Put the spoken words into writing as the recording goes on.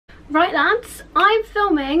Right lads, I'm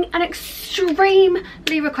filming an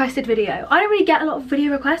extremely requested video. I don't really get a lot of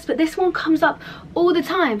video requests, but this one comes up all the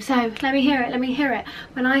time. So let me hear it,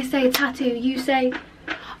 When I say tattoo, you say,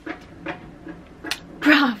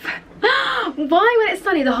 bruv. Why when it's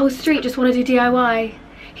sunny the whole street just want to do DIY?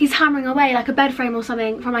 He's hammering away like a bed frame or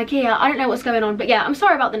something from IKEA. I don't know what's going on, but yeah, I'm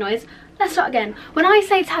sorry about the noise. Let's start again. When I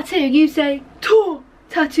say tattoo, you say tour,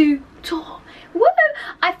 tattoo, tour. Woo!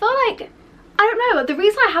 I feel like, I don't know, the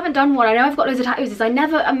reason I haven't done one, I know I've got loads of tattoos, is I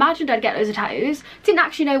never imagined I'd get loads of tattoos. Didn't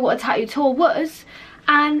actually know what a tattoo tour was.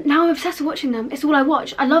 And now I'm obsessed with watching them. It's all I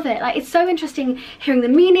watch. I love it. Like, it's so interesting hearing the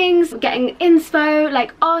meanings, getting inspo,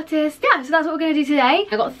 like artists. Yeah, so that's what we're gonna do today.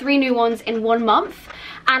 I got 3 new ones in 1 month,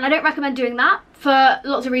 and I don't recommend doing that for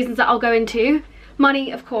lots of reasons that I'll go into.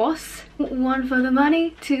 Money, of course. 1 for the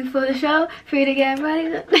money, 2 for the show, 3 to get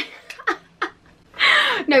ready.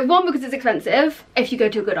 No, 1 because it's expensive if you go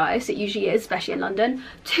to a good artist, it usually is, especially in London.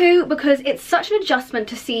 2 because it's such an adjustment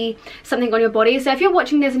to see something on your body. So if you're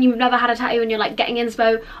watching this and you've never had a tattoo and you're like getting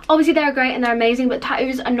inspo, obviously they're great and they're amazing, but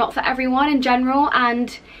tattoos are not for everyone in general,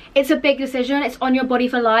 and it's a big decision. It's on your body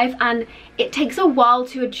for life and it takes a while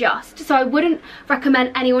to adjust. So I wouldn't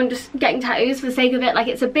recommend anyone just getting tattoos for the sake of it. Like,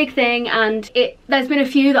 it's a big thing, and there's been a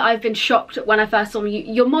few that I've been shocked when I first saw them.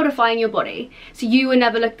 You're modifying your body, so you will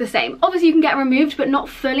never look the same. Obviously you can get removed, but not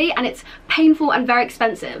fully, and it's painful and very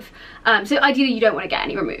expensive. So ideally you don't want to get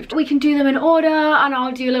any removed. We can do them in order, and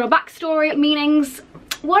I'll do a little backstory, meanings,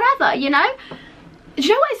 whatever, you know? Do you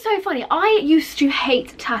know what is so funny? I used to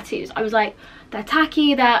hate tattoos. I was like, they're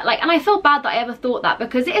tacky, they're like, and I feel bad that I ever thought that,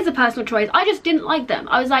 because it is a personal choice. I just didn't like them.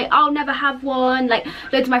 I was like, I'll never have one. Like,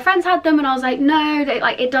 loads of my friends had them and I was like, no,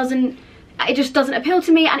 it just doesn't appeal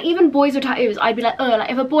to me. And even boys with tattoos, I'd be like, oh, like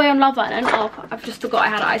if a boy on Love Island, oh, I've just forgot I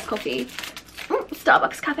had iced coffee.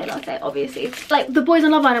 Starbucks cafe latte, obviously. Like, the boys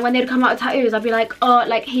on Love Island, when they'd come out with tattoos, I'd be like, oh,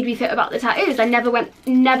 like he'd be fit about the tattoos. I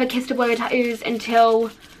never kissed a boy with tattoos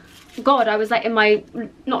until, God, I was like in my,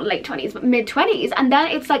 not late 20s, but mid 20s. And then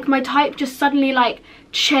it's like my type just suddenly like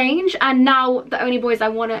changed, and now the only boys I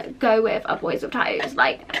want to go with are boys with tattoos.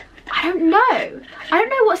 Like, I don't know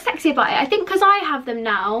what's sexy about it. I think because I have them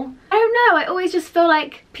now, I don't know, I always just feel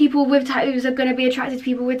like people with tattoos are going to be attracted to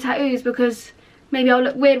people with tattoos, because maybe I'll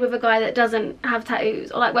look weird with a guy that doesn't have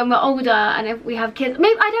tattoos, or like when we're older and if we have kids.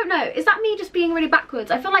 Maybe, I don't know, is that me just being really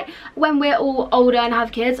backwards? I feel like when we're all older and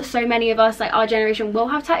have kids, so many of us, like our generation, will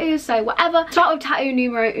have tattoos. So whatever. Start with tattoo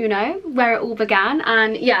numero uno, where it all began.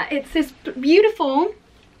 And yeah, it's this beautiful,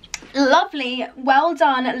 lovely, well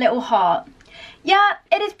done little heart. Yeah,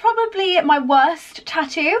 it is probably my worst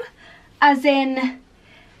tattoo, as in,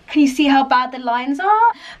 can you see how bad the lines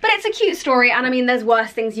are? But it's a cute story, and I mean, there's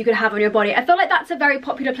worse things you could have on your body. I feel like that's a very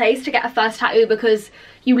popular place to get a first tattoo, because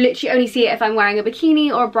you literally only see it if I'm wearing a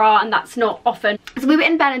bikini or a bra, and that's not often. So we were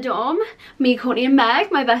in Benidorm, me, Courtney and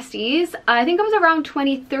Meg, my besties. I think I was around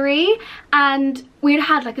 23, and we'd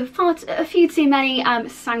had like a few too many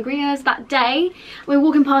sangrias that day. We were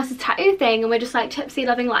walking past this tattoo thing, and we're just like tipsy,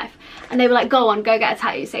 loving life. And they were like, go on, go get a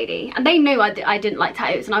tattoo, Sadie. And they knew I didn't like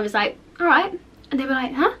tattoos, and I was like, all right. And they were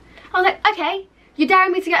like, huh? I was like, okay, you're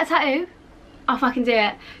daring me to get a tattoo? I'll fucking do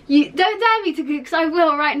it. You don't dare me to, because I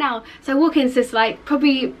will right now. So I walk into this like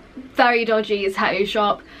probably very dodgy tattoo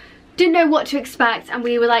shop. Didn't know what to expect, and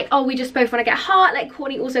we were like, oh, we just both want to get heart. Like,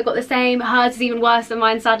 Courtney also got the same. Hers is even worse than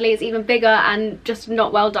mine, sadly. It's even bigger and just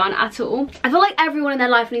not well done at all. I feel like everyone in their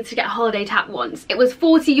life needs to get a holiday tat once. It was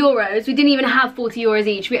 40 euros. We didn't even have 40 euros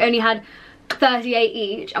each. We only had 38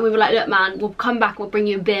 each, and we were like, look man, we'll come back, we'll bring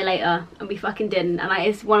you a beer later, and we fucking didn't. And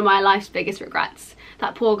it's one of my life's biggest regrets.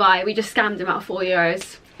 That poor guy, we just scammed him out of 4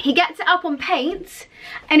 euros. He gets it up on paint,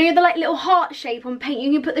 and you know the like little heart shape on paint,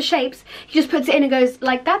 you can put the shapes, he just puts it in and goes,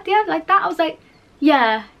 like that, yeah, like that. I was like,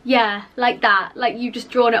 yeah, like that, like you just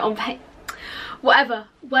drawn it on paint. Whatever.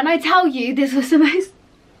 When I tell you, this was the most,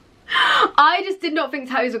 I just did not think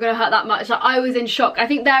tattoos were going to hurt that much. Like, I was in shock. I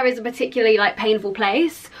think there is a particularly like painful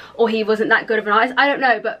place, or he wasn't that good of an artist, I don't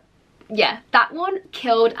know, but yeah, that one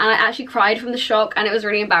killed, and I actually cried from the shock, and it was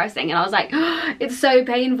really embarrassing, and I was like, oh, it's so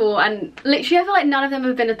painful. And literally I feel like none of them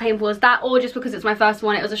have been as painful as that, or just because it's my first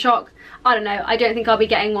one it was a shock. I don't know, I don't think I'll be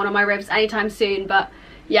getting one on my ribs anytime soon, but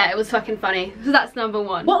yeah, it was fucking funny. So that's number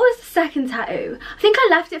 1. What was the second tattoo? I think I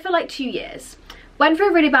left it for like 2 years. Went through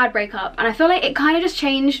a really bad breakup, and I feel like it kind of just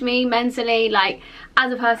changed me mentally. Like,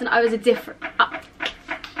 as a person, I was a different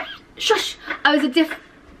shush, I was a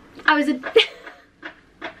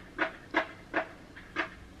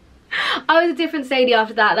different Sadie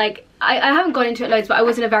after that. Like, I haven't gone into it loads, but I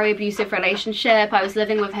was in a very abusive relationship. I was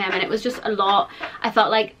living with him, and it was just a lot. I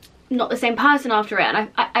felt like not the same person after it, and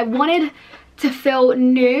I wanted to feel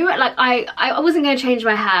new. Like I wasn't going to change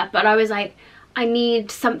my hair, but I was like, I need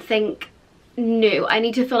something new. I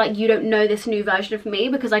need to feel like you don't know this new version of me,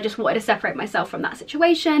 because I just wanted to separate myself from that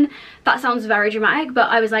situation. That sounds very dramatic, but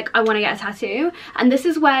I was like, I want to get a tattoo. And this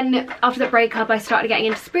is when, after the breakup, I started getting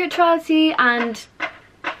into spirituality and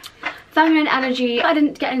feminine energy. I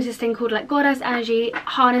didn't get into this thing called like goddess energy,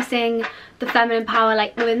 harnessing the feminine power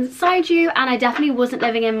like within inside you, and I definitely wasn't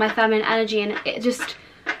living in my feminine energy, and it just,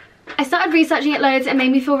 I started researching it loads. It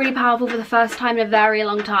made me feel really powerful for the first time in a very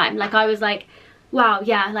long time. Like I was like, wow,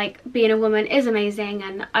 yeah, like being a woman is amazing,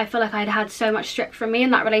 and I feel like I'd had so much stripped from me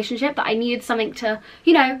in that relationship that I needed something to,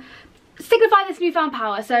 you know, signify this newfound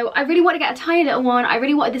power. So I really wanted to get a tiny little one. I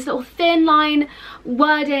really wanted this little thin line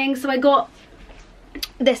wording, so I got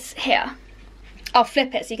this here. I'll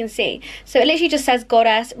flip it so you can see. So it literally just says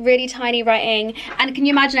goddess, really tiny writing. And can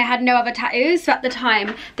you imagine, I had no other tattoos, so at the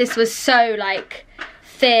time this was so like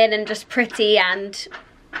thin and just pretty, and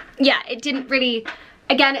yeah, it didn't really,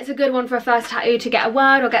 again, it's a good one for a first tattoo to get a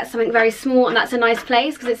word or get something very small, and that's a nice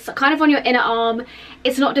place because it's kind of on your inner arm.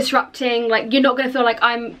 It's not disrupting, like you're not going to feel like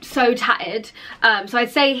I'm so tatted. So I'd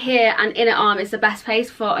say here and inner arm is the best place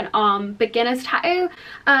for an arm beginner's tattoo.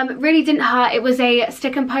 Really didn't hurt. It was a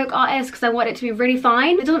stick and poke artist because I want it to be really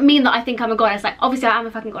fine. It doesn't mean that I think I'm a goddess. Like obviously I am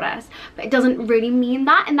a fucking goddess, but it doesn't really mean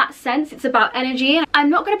that in that sense. It's about energy. I'm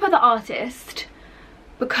not going to put the artist,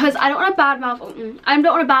 because I don't want to badmouth, I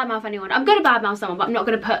don't want to badmouth anyone. I'm going to badmouth someone, but I'm not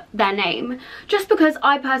going to put their name. Just because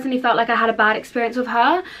I personally felt like I had a bad experience with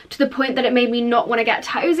her, to the point that it made me not want to get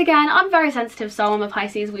tattoos again. I'm a very sensitive soul, I'm a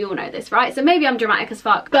Pisces, we all know this, right? So maybe I'm dramatic as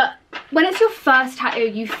fuck. But when it's your first tattoo,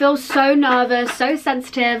 you feel so nervous, so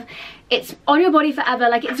sensitive. It's on your body forever.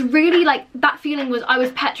 Like it's really like, that feeling was, I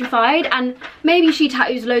was petrified. And maybe she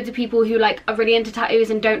tattoos loads of people who like are really into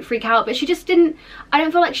tattoos and don't freak out, but she just didn't, I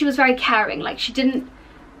don't feel like she was very caring. Like she didn't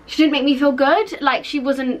make me feel good. Like she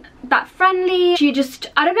wasn't that friendly. She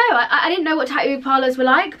just, I don't know, I didn't know what tattoo parlors were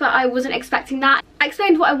like, but I wasn't expecting that. I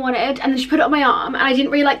explained what I wanted, and then she put it on my arm, and I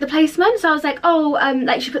didn't really like the placement, so I was like, oh,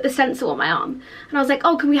 like she put the stencil on my arm, and I was like,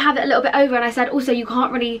 oh, can we have it a little bit over? And I said, also, you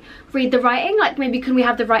can't really read the writing, like maybe can we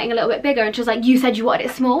have the writing a little bit bigger? And she was like, you said you wanted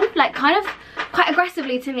it small, like kind of quite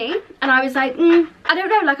aggressively to me. And I was like, I don't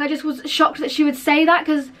know, like I just was shocked that she would say that,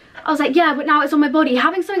 because I was like, yeah, but now it's on my body.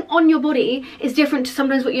 Having something on your body is different to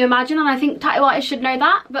sometimes what you imagine, and I think tattoo artists should know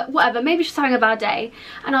that, but whatever, maybe she's having a bad day.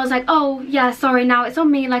 And I was like, oh yeah, sorry, now it's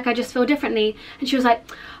on me, like I just feel differently. And she was like,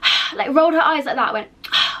 like rolled her eyes like that, went,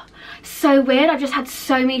 so weird. I've just had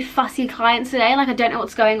so many fussy clients today, like I don't know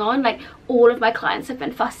what's going on, like all of my clients have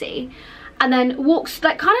been fussy. And then walks,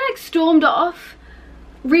 like kind of like stormed off,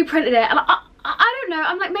 reprinted it, and I don't know,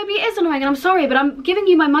 I'm like, maybe it is annoying and I'm sorry, but I'm giving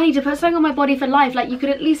you my money to put something on my body for life. Like you could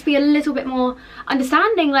at least be a little bit more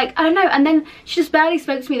understanding, like I don't know. And then she just barely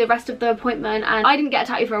spoke to me the rest of the appointment, and I didn't get a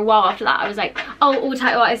tattoo for a while after that. I was like, oh, all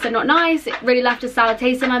tattoo artists are not nice. It really left a sour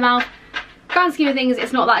taste in my mouth. Grand scheme of things,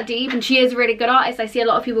 it's not that deep, and she is a really good artist. I see a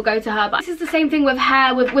lot of people go to her, but this is the same thing with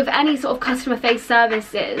hair, with any sort of customer face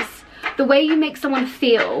services. The way you make someone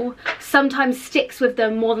feel sometimes sticks with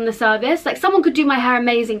them more than the service. Like someone could do my hair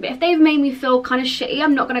amazing, but if they've made me feel kind of shitty,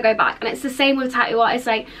 I'm not going to go back. And it's the same with tattoo artists.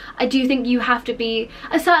 Like I do think you have to be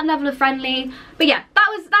a certain level of friendly. But yeah,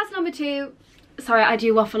 that's number 2. Sorry, I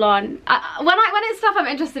do waffle on. When it's stuff I'm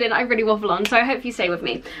interested in, I really waffle on, so I hope you stay with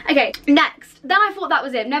me. Okay, next. Then I thought that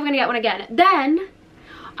was it, never gonna get one again. Then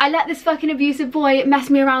I let this fucking abusive boy mess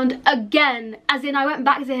me around again. As in, I went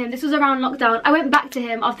back to him. This was around lockdown. I went back to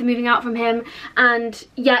him after moving out from him, and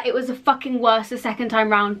yeah, it was a fucking worse the second time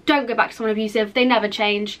round. Don't go back to someone abusive. They never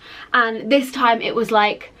change. And this time it was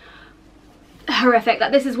like horrific.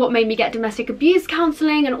 Like this is what made me get domestic abuse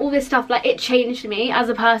counselling and all this stuff. Like it changed me as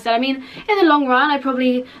a person. I mean, in the long run I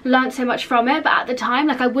probably learned so much from it, but at the time,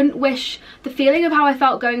 like I wouldn't wish the feeling of how I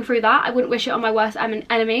felt going through that, I wouldn't wish it on my worst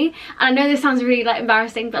enemy. And I know this sounds really like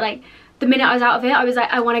embarrassing, but like the minute I was out of it, I was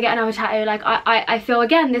like, I want to get another tattoo. Like I feel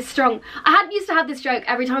again this strong. I used to have this joke,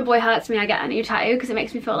 every time a boy hurts me I get a new tattoo, because it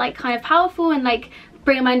makes me feel like kind of powerful and like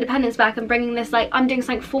bringing my independence back and bringing this like I'm doing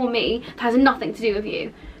something for me that has nothing to do with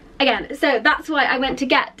you. Again, so that's why I went to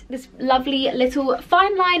get this lovely little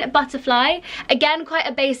fine line butterfly. Again, quite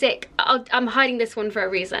a basic, I'm hiding this one for a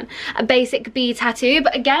reason, a basic bee tattoo.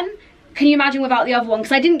 But again, can you imagine without the other one?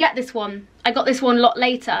 Because I didn't get this one. I got this one a lot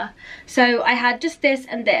later. So I had just this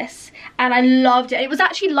and this, and I loved it. It was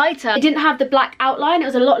actually lighter. It didn't have the black outline. It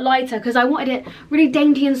was a lot lighter because I wanted it really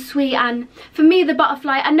dainty and sweet. And for me, the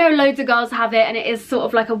butterfly, I know loads of girls have it, and it is sort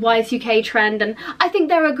of like a Y2K trend, and I think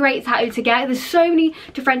they're a great tattoo to get. There's so many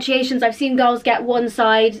differentiations. I've seen girls get one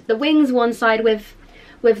side, the wings one side with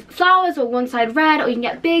with flowers, or one side red, or you can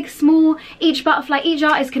get big, small. Each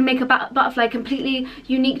artist can make a butterfly completely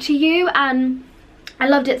unique to you, and I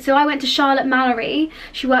loved it. So I went to Charlotte Mallory,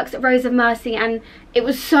 she works at Rose of Mercy, and it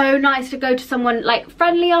was so nice to go to someone like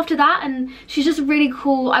friendly after that, and she's just really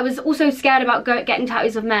cool. I was also scared about getting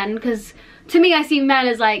tattoos of men, because to me I see men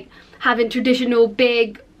as like having traditional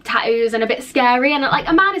big tattoos and a bit scary, and like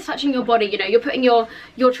a man is touching your body, you know, you're putting your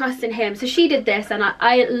trust in him. So she did this, and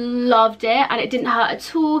I loved it, and it didn't hurt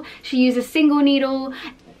at all. She used a single needle.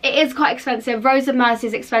 It is quite expensive. Rose of Mercy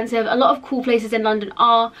is expensive. A lot of cool places in London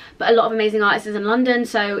are, but a lot of amazing artists in London.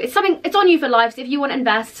 So it's on you for life, so if you want to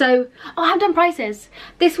invest. So, oh, I have done prices.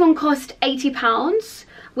 This one cost £80,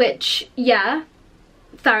 which, yeah,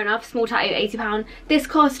 fair enough, small tattoo, £80. This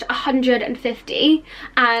cost 150,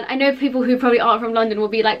 and I know people who probably aren't from London will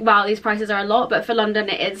be like, wow, these prices are a lot, but for London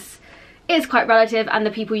it is quite relative, and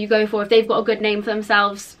the people you go for, if they've got a good name for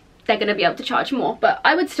themselves, they're going to be able to charge more. But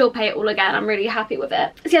I would still pay it all again. I'm really happy with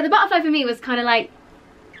it. So yeah, the butterfly for me was kind of like,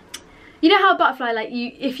 you know how a butterfly, like,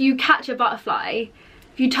 if you catch a butterfly,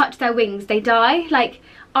 if you touch their wings, they die. Like,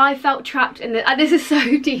 I felt trapped in this is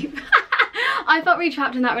so deep. I felt really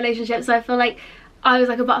trapped in that relationship, so I feel like I was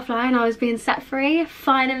like a butterfly and I was being set free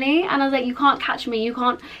finally, and I was like, you can't catch me, you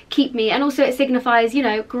can't keep me. And also it signifies, you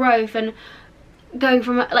know, growth and going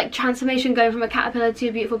from like transformation, going from a caterpillar to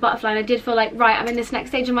a beautiful butterfly. And I did feel like, right, I'm in this next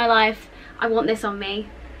stage of my life, I want this on me.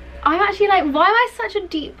 I'm actually like, why am I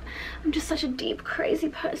I'm just such a deep, crazy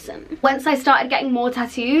person. Once I started getting more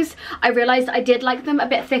tattoos, I realized I did like them a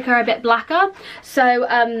bit thicker, a bit blacker. So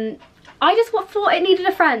I just thought it needed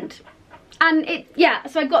a friend. And yeah,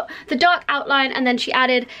 so I got the dark outline, and then she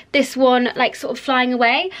added this one, like, sort of flying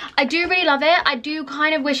away. I do really love it. I do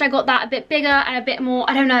kind of wish I got that a bit bigger and a bit more,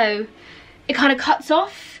 I don't know, it kind of cuts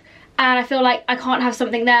off, and I feel like I can't have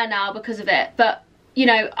something there now because of it. But, you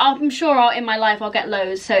know, I'm sure in my life I'll get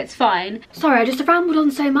loads, so it's fine. Sorry, I just rambled on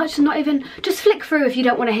so much, and not even, just flick through if you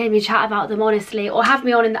don't want to hear me chat about them, honestly, or have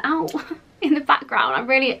me on in the background. I'm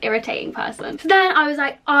really an irritating person. So then I was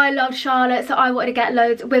like, I love Charlotte, so I wanted to get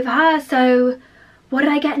loads with her. So what did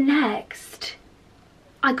I get next?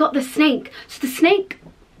 I got the snake. So the snake,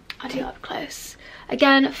 I'll do it up close.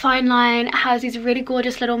 Again, fine line, it has these really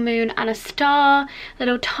gorgeous little moon and a star,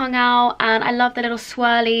 little tongue out, and I love the little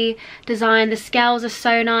swirly design. The scales are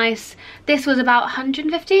so nice. This was about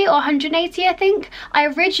 150 or 180, I think. I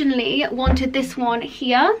originally wanted this one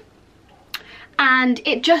here, and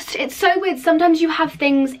it's so weird. Sometimes you have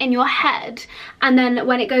things in your head, and then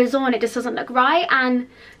when it goes on, it just doesn't look right. And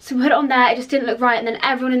so we put it on there, it just didn't look right, and then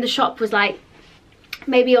everyone in the shop was like,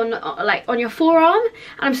 maybe on your forearm,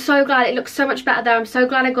 and I'm so glad it looks so much better there. I'm so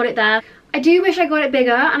glad I got it there. I do wish I got it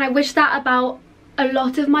bigger, and I wish that about a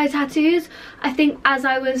lot of my tattoos. I think as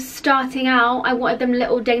I was starting out, I wanted them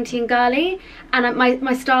little, dainty and girly, and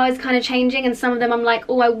my style is kind of changing, and some of them I'm like,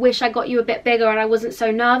 oh, I wish I got you a bit bigger and I wasn't so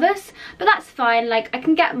nervous. But that's fine, like, I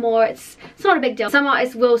can get more. It's not a big deal. Some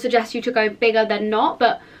artists will suggest you to go bigger than not,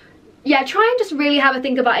 but yeah, try and just really have a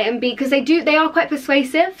think about it, and because they are quite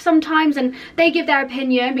persuasive sometimes, and they give their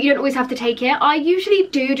opinion, but you don't always have to take it. I usually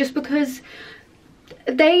do, just because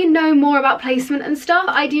they know more about placement and stuff.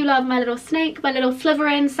 I do love my little snake, my little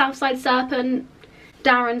Slytherin, Southside Serpent,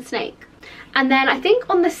 Darren snake. And then I think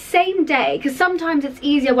on the same day, because sometimes it's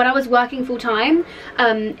easier when I was working full-time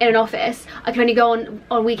in an office, I can only go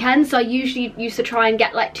on weekends, so I usually used to try and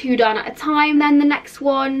get like 2 done at a time. Then the next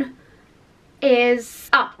one is,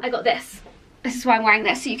 I got this. This is why I'm wearing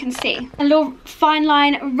this, so you can see. A little fine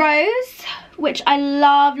line rose, which I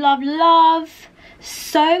love, love, love.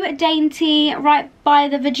 So dainty, right by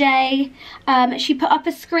the vajay. She put up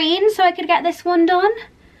a screen so I could get this one done.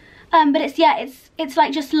 But it's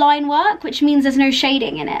like just line work, which means there's no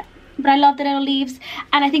shading in it. But I love the little leaves,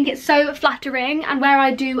 and I think it's so flattering. And where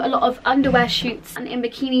I do a lot of underwear shoots and in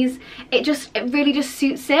bikinis, it really just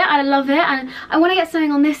suits it. I love it, and I want to get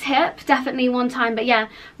something on this hip definitely one time. But yeah,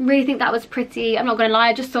 really think that was pretty. I'm not gonna lie,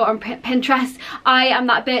 I just saw it on Pinterest. I am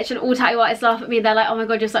that bitch, and all tattoo artists laugh at me. They're like, oh my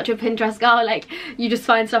god, you're such a Pinterest girl, like you just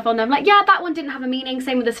find stuff on them. Like, yeah, that one didn't have a meaning.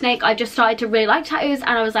 Same with the snake. I just started to really like tattoos,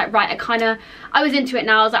 and I was like, right, I was into it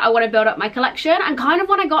now. I was like, I want to build up my collection. And kind of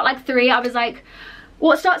when I got like 3, I was like,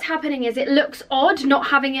 what starts happening is it looks odd not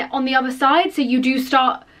having it on the other side, so you do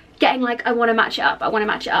start getting like, I want to match it up, I want to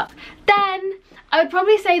match it up. Then I would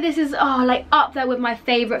probably say this is like up there with my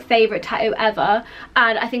favorite tattoo ever,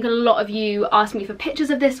 and I think a lot of you asked me for pictures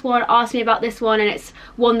of this one, asked me about this one, and it's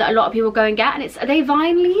one that a lot of people go and get, and are they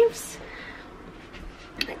vine leaves?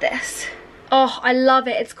 Like this. Oh, I love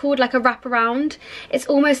it. It's called like a wraparound. It's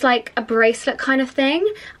almost like a bracelet kind of thing.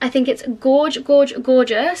 I think it's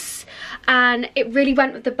gorgeous. And it really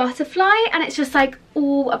went with the butterfly, and it's just like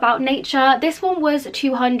all about nature. This one was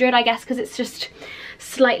 200, I guess, because it's just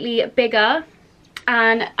slightly bigger.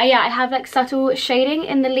 And yeah, I have like subtle shading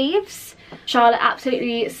in the leaves. Charlotte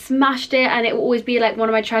absolutely smashed it, and it will always be like one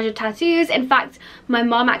of my treasured tattoos. In fact, my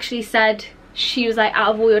mum actually said, she was like,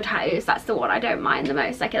 out of all your tattoos, that's the one I don't mind the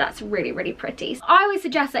most. Like, that's really pretty. So I always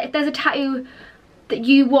suggest that if there's a tattoo that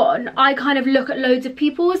you want, I kind of look at loads of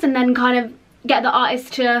people's and then kind of get the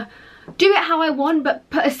artist to do it how I want, but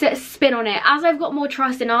put a spin on it. As I've got more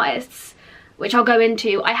trust in artists, which I'll go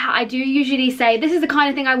into, I do usually say, this is the kind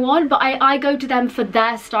of thing I want, but I go to them for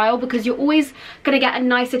their style, because you're always going to get a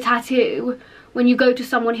nicer tattoo when you go to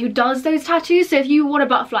someone who does those tattoos. So if you want a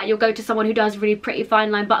butterfly, you'll go to someone who does really pretty fine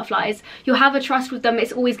line butterflies. You'll have a trust with them.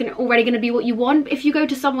 It's always already going to be what you want. If you go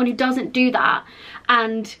to someone who doesn't do that,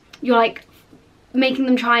 and you're like making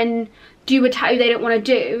them try and do a tattoo they don't want to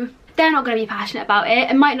do, they're not going to be passionate about it.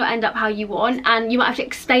 It might not end up how you want, and you might have to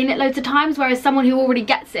explain it loads of times. Whereas someone who already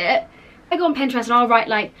gets it, I go on Pinterest and I'll write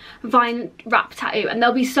like vine wrap tattoo, and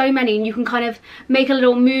there'll be so many, and you can kind of make a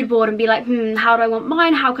little mood board and be like, how do I want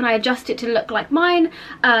mine? How can I adjust it to look like mine?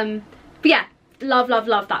 But yeah, love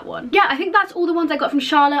that one. Yeah, I think that's all the ones I got from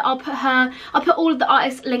Charlotte. I'll put all of the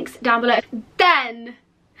artist links down below. Then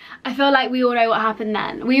I feel like we all know what happened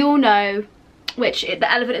then. We all know, the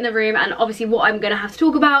elephant in the room, and obviously what I'm gonna have to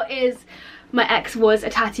talk about, is my ex was a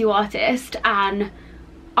tattoo artist, and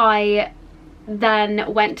I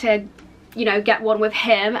then went to, you know, get one with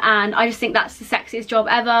him, and I just think that's the sexiest job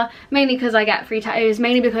ever, mainly because I get free tattoos,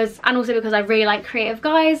 and also because I really like creative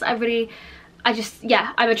guys.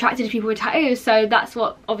 Yeah, I'm attracted to people with tattoos, so that's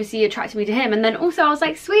what obviously attracted me to him. And then also I was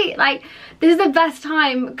like, sweet, like this is the best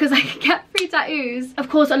time because I can get free tattoos. Of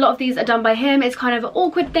course, a lot of these are done by him. It's kind of an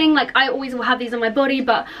awkward thing, like I always will have these on my body,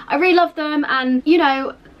 but I really love them, and you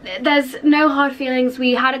know, there's no hard feelings.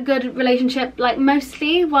 We had a good relationship, like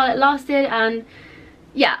mostly while it lasted, and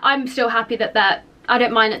yeah, I'm still happy that I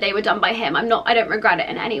don't mind that they were done by him. I don't regret it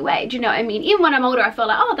in any way. Do you know what I mean? Even when I'm older, I feel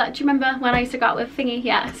like, oh, do you remember when I used to go out with Thingy?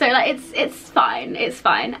 Yeah. So like, it's fine. It's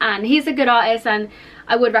fine. And he's a good artist, and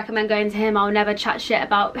I would recommend going to him. I'll never chat shit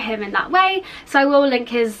about him in that way. So I will link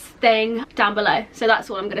his thing down below. So that's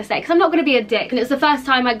all I'm gonna say, because I'm not gonna be a dick. And it's the first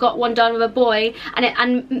time I got one done with a boy,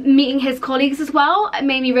 and meeting his colleagues as well, it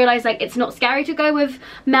made me realize like it's not scary to go with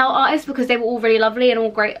male artists, because they were all really lovely and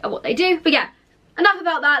all great at what they do. But yeah, enough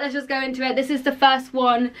about that, let's just go into it. This is the first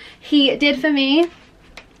one he did for me,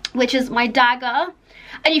 which is my dagger.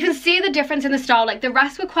 And you can see the difference in the style. Like the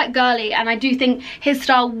rest were quite girly, and I do think his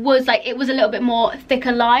style was like, it was a little bit more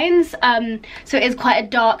thicker lines. So it is quite a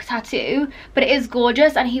dark tattoo, but it is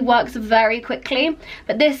gorgeous, and he works very quickly.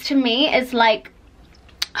 But this to me is like,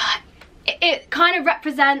 it kind of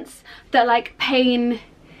represents that like pain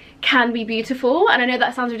can be beautiful. And I know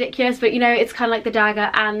that sounds ridiculous, but you know, it's kind of like the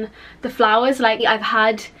dagger and the flowers. Like I've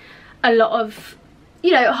had a lot of,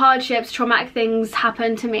 you know, hardships, traumatic things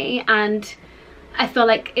happen to me, and I feel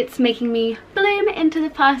like it's making me bloom into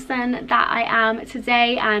the person that I am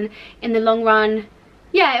today. And in the long run,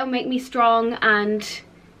 yeah, it'll make me strong, and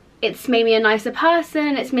it's made me a nicer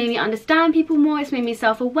person. It's made me understand people more. It's made me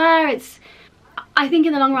self-aware. I think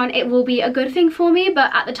in the long run it will be a good thing for me,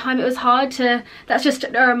 but at the time it was hard to, that's just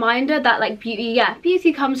a reminder that like beauty, yeah,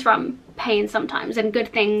 beauty comes from pain sometimes, and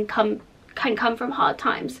good thing can come from hard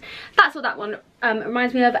times. That's what that one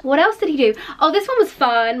reminds me of. What else did he do? Oh, this one was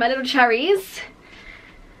fun, my little cherries.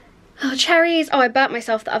 Oh, cherries. Oh, I burnt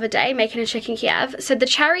myself the other day making a chicken Kiev. So the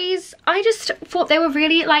cherries, I just thought they were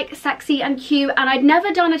really like sexy and cute, and I'd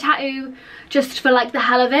never done a tattoo just for like the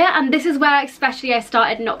hell of it. And this is where especially I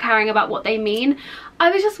started not caring about what they mean. I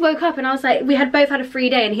was just woke up and I was like, we had both had a free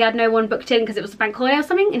day, and he had no one booked in because it was a bank holiday or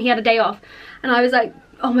something, and he had a day off. And I was like,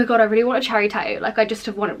 oh my god, I really want a cherry tattoo. Like I just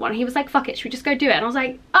have wanted one. He was like, fuck it, should we just go do it? And I was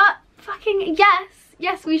like, fucking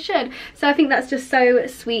yes, we should. So I think that's just so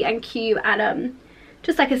sweet and cute, and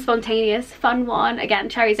just like a spontaneous fun one. Again,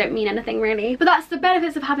 cherries don't mean anything really, but that's the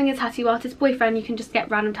benefits of having a tattoo artist boyfriend. You can just get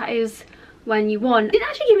random tattoos when you want. It didn't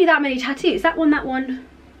actually give me that many tattoos. That one.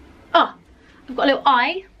 Oh, I've got a little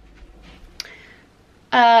eye,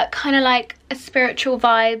 kind of like a spiritual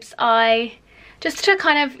vibes eye, just to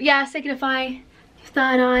kind of, yeah, signify your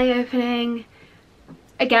third eye opening.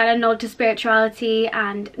 again, a nod to spirituality,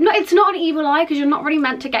 and no, it's not an evil eye because you're not really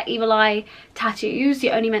meant to get evil eye tattoos.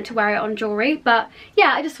 You're only meant to wear it on jewelry. But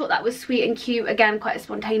yeah, I just thought that was sweet and cute. Again, quite a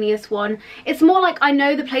spontaneous one. It's more like I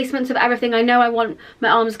know the placements of everything. I know I want my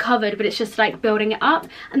arms covered, but it's just like building it up.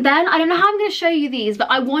 And then I don't know how I'm going to show you these, but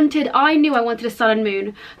I knew I wanted a sun and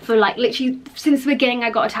moon for like literally since the beginning.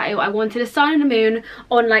 I got a tattoo. I wanted a sun and a moon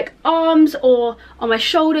on like arms or on my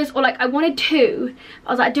shoulders, or like I wanted two.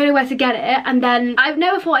 I was like, I don't know where to get it. And then I've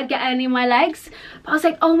never thought I'd get any on my legs, but I was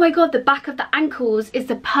like, oh my god, the back of the ankles is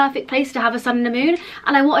the perfect place to have a sun and a moon.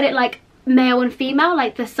 And I wanted it like male and female,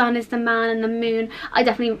 like the sun is the man and the moon. I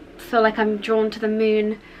definitely feel like I'm drawn to the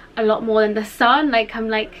moon a lot more than the sun. Like I'm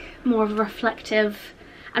like more of a reflective,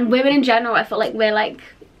 and women in general, I feel like we're like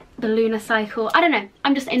the lunar cycle. I don't know,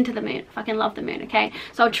 I'm just into the moon. I fucking love the moon. Okay,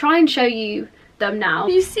 so I'll try and show you them now.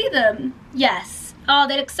 You see them? Yes. Oh,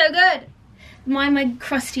 they look so good. My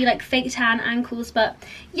crusty like fake tan ankles, but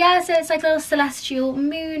yeah, so it's like a little celestial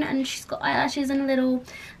moon, and she's got eyelashes and little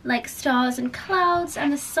like stars and clouds,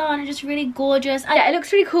 and the sun is just really gorgeous. And yeah, it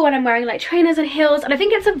looks really cool when I'm wearing like trainers and heels, and I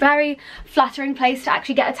think it's a very flattering place to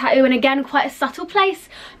actually get a tattoo, and again, quite a subtle place.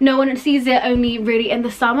 No one sees it only really in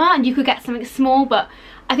the summer, and you could get something small, but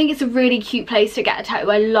I think it's a really cute place to get a tattoo.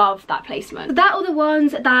 I love that placement. That are the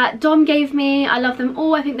ones that Dom gave me. I love them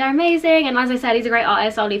all. I think they're amazing. And as I said, he's a great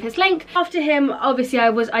artist. I'll leave his link. After him, obviously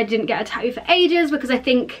I didn't get a tattoo for ages because I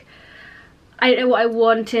think I didn't know what I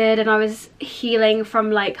wanted, and I was healing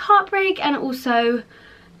from like heartbreak, and also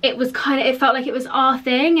it was kind of, it felt like it was our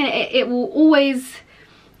thing, and it will always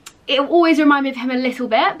remind me of him a little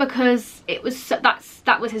bit because it was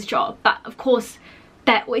that was his job. But of course,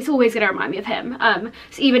 that it's always going to remind me of him.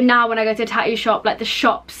 So even now when I go to a tattoo shop, like the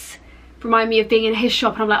shops remind me of being in his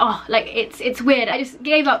shop, and I'm like, oh, like it's weird. I just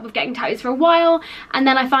gave up with getting tattoos for a while, and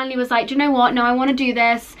then I finally was like, do you know what, no, I want to do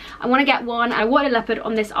this. I want to get one. I want a leopard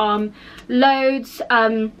on this arm. Loads. So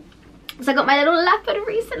I got my little leopard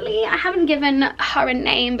recently. I haven't given her a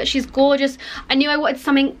name, but she's gorgeous. I knew I wanted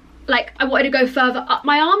something like, I wanted to go further up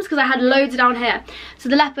my arms because I had loads down here. So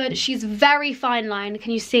the leopard, she's very fine line.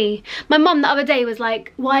 Can you see? My mum the other day was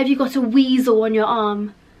like, why have you got a weasel on your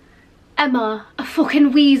arm? Emma, a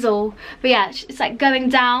fucking weasel. But yeah, it's like going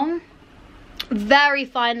down. Very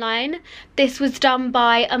fine line. This was done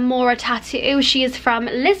by Amora Tattoo. She is from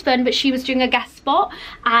Lisbon, but she was doing a guest spot,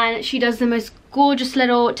 and she does the most gorgeous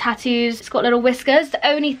little tattoos. It's got little whiskers. The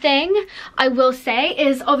only thing I will say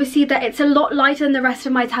is obviously that it's a lot lighter than the rest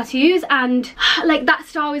of my tattoos, and like that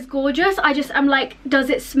style is gorgeous. I'm like, does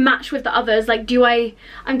it match with the others? Like,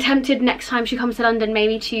 I'm tempted next time she comes to London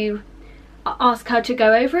maybe to ask her to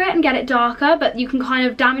go over it and get it darker, but you can kind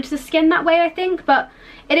of damage the skin that way, I think. But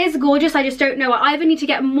it is gorgeous. I just don't know. I either need to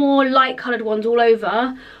get more light coloured ones all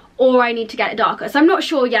over, or I need to get it darker. So I'm not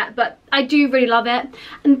sure yet, but I do really love it.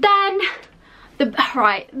 And then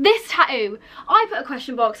this tattoo, I put a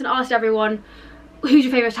question box and asked everyone, who's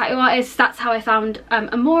your favourite tattoo artist? That's how I found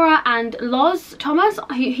Amora and Loz Thomas,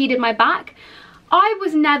 he did my back. I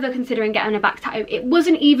was never considering getting a back tattoo. It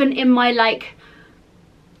wasn't even in my like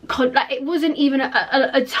it wasn't even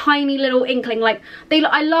a tiny little inkling. Like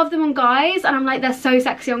I love them on guys, and I'm like, they're so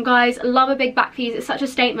sexy on guys. I love a big back piece. It's such a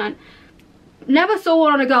statement. Never saw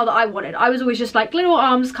one on a girl that I wanted. I was always just like little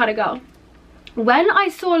arms kind of girl. When I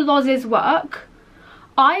saw Loz's work,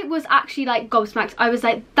 I was actually like gobsmacked. I was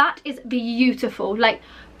like, that is beautiful. Like,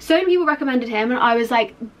 so many people recommended him, and I was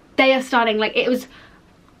like, they are stunning. Like, it was,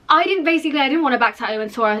 I didn't want a back tattoo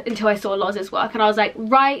until I saw Loz's work, and I was like,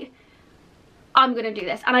 right, I'm gonna do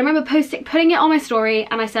this. And I remember putting it on my story,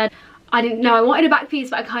 and I said, I didn't know I wanted a back piece,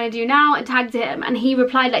 but I kind of do now, and tagged him, and he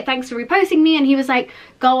replied like, thanks for reposting me, and he was like,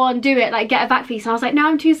 go on, do it, like get a back piece. And I was like, no,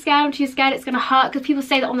 I'm too scared, it's gonna hurt, because people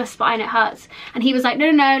say that on the spine it hurts. And he was like,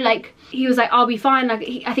 no, like, he was like, I'll be fine.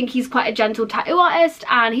 Like, I think he's quite a gentle tattoo artist,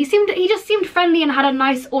 and he just seemed friendly and had a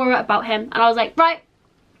nice aura about him. And I was like, right,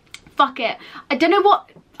 fuck it. I don't know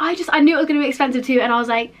what, I knew it was gonna be expensive too, and I was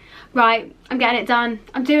like, right, I'm getting it done.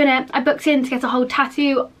 I'm doing it. I booked in to get a whole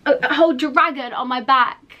tattoo, a whole dragon on my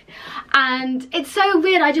back. And it's so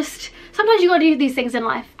weird. Sometimes you gotta do these things in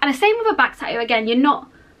life. And the same with a back tattoo. Again, you're not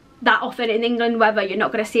that often in England weather, you're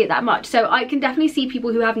not gonna see it that much. So I can definitely see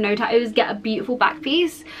people who have no tattoos get a beautiful back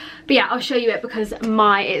piece. But yeah, I'll show you it because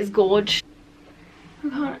my is gorge.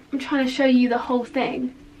 I'm trying to show you the whole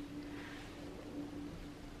thing.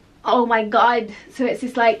 Oh my god. So it's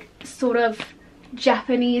this like sort of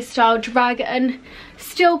Japanese style dragon.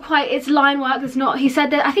 Still quite, it's line work. It's not, he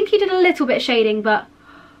said that, I think he did a little bit of shading, but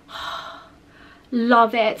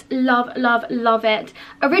love it. Love it.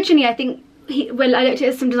 Originally, I think when I looked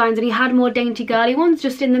at some designs and he had more dainty girly ones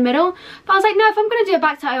just in the middle. But I was like, no, if I'm gonna do a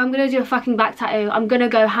back tattoo, I'm gonna do a fucking back tattoo. I'm gonna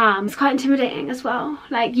go ham. It's quite intimidating as well.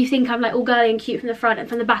 Like, you think I'm like all girly and cute from the front, and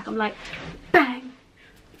from the back I'm like, bang,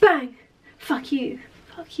 bang, fuck you,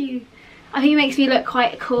 fuck you. I think it makes me look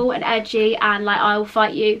quite cool and edgy, and like, I'll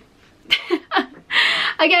fight you.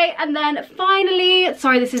 Okay, and then finally,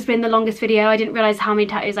 sorry this has been the longest video, I didn't realise how many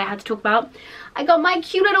tattoos I had to talk about. I got my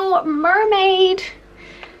cute little mermaid.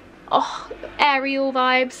 Oh, Ariel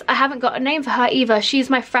vibes. I haven't got a name for her either. She's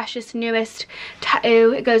my freshest, newest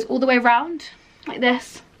tattoo. It goes all the way around like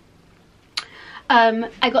this.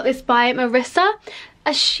 I got this by Marissa.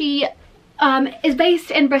 She is based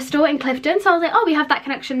in Bristol, in Clifton, so I was like, oh, we have that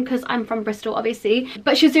connection because I'm from Bristol, obviously.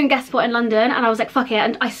 But she was doing guest spot in London, and I was like, fuck it.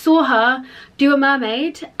 And I saw her do a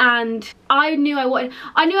mermaid, and I knew I wanted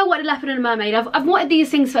a leopard and a mermaid. I've wanted these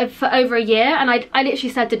things for over a year, and I literally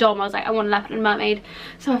said to Dom, I was like, I want a leopard and a mermaid.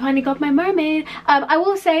 So I finally got my mermaid. I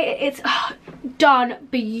will say it's done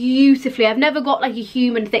beautifully. I've never got like a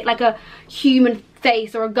human thing, like a human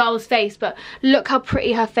face or a girl's face, but look how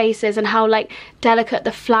pretty her face is and how like delicate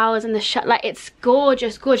the flowers and the like, it's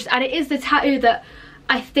gorgeous, gorgeous. And it is the tattoo that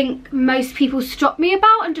I think most people stop me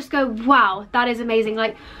about and just go, wow, that is amazing.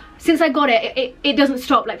 Like, since I got it, it doesn't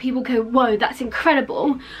stop. Like, people go, whoa, that's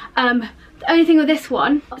incredible. The only thing with this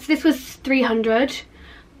one, so this was 300,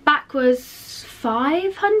 back was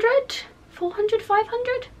 500, 400,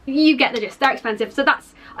 500. You get the gist. They're expensive, so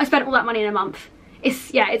that's, I spent all that money in a month.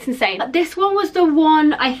 Yeah, it's insane. This one was the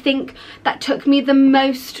one I think that took me the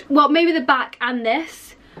most, well, maybe the back and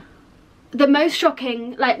this, the most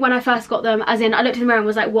shocking, like when I first got them, as in I looked in the mirror and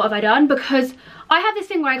was like, what have I done? Because I have this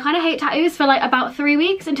thing where I kind of hate tattoos for like about 3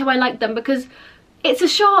 weeks until I like them, because it's a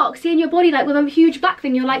shock seeing your body like with a huge black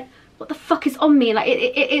thing. You're like, what the fuck is on me? Like,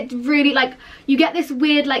 it really, like, you get this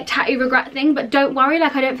weird like tattoo regret thing, but don't worry,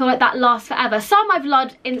 like, I don't feel like that lasts forever. Some I've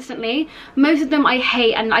loved instantly, most of them I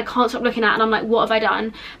hate and I can't stop looking at, and I'm like, what have I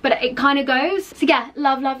done? But it kind of goes. So yeah,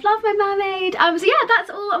 love, love, love my mermaid. So yeah, that's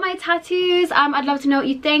all of my tattoos. I'd love to know what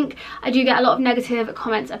you think. I do get a lot of negative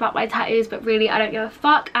comments about my tattoos, but really I don't give a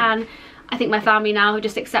fuck, and I think my family now have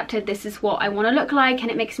just accepted this is what I want to look like, and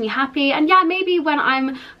it makes me happy. And yeah, maybe when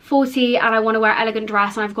I'm 40 and I want to wear an elegant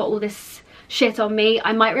dress and I've got all this shit on me,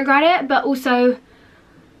 I might regret it. But also,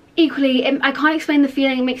 equally, I can't explain the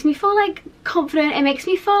feeling. It makes me feel like confident. It makes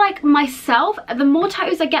me feel like myself. The more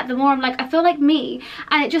tattoos I get, the more I'm like, I feel like me.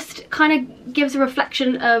 And it just kind of gives a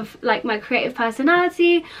reflection of like my creative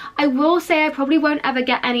personality. I will say I probably won't ever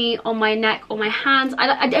get any on my neck or my hands.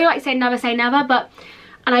 I don't like say never, but...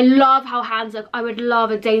 And I love how hands look. I would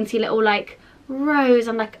love a dainty little like rose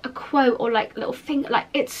and like a quote or like little finger. Like,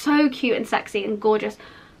 it's so cute and sexy and gorgeous.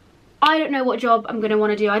 I don't know what job I'm going to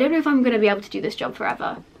want to do. I don't know if I'm going to be able to do this job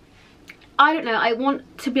forever. I don't know. I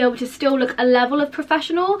want to be able to still look a level of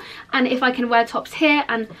professional. And if I can wear tops here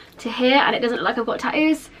and to here and it doesn't look like I've got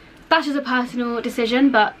tattoos, that's just a personal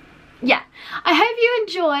decision. But yeah, I hope you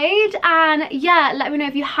enjoyed, and yeah, let me know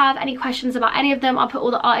if you have any questions about any of them. I'll put all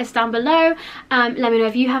the artists down below. Let me know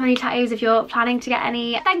if you have any tattoos, if you're planning to get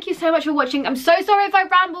any. Thank you so much for watching. I'm so sorry if I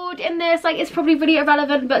rambled in this, like, it's probably really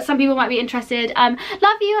irrelevant, but some people might be interested. Love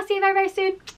you. I'll see you very, very soon.